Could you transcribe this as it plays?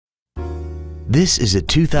This is a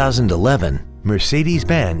 2011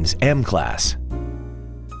 Mercedes-Benz M-Class.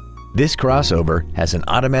 This crossover has an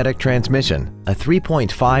automatic transmission, a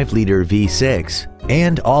 3.5-liter V6,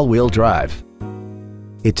 and all-wheel drive.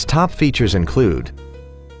 Its top features include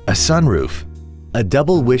a sunroof, a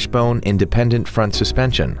double wishbone independent front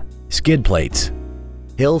suspension, skid plates,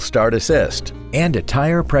 hill start assist, and a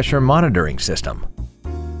tire pressure monitoring system.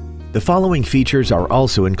 The following features are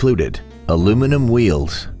also included: aluminum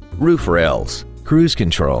wheels, roof rails, cruise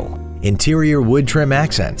control, interior wood trim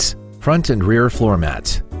accents, front and rear floor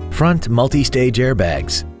mats, front multi-stage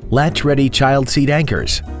airbags, latch-ready child seat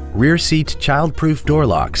anchors, rear seat child-proof door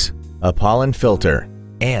locks, a pollen filter,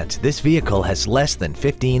 and this vehicle has less than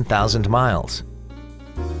 15,000 miles.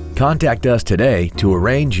 Contact us today to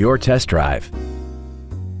arrange your test drive.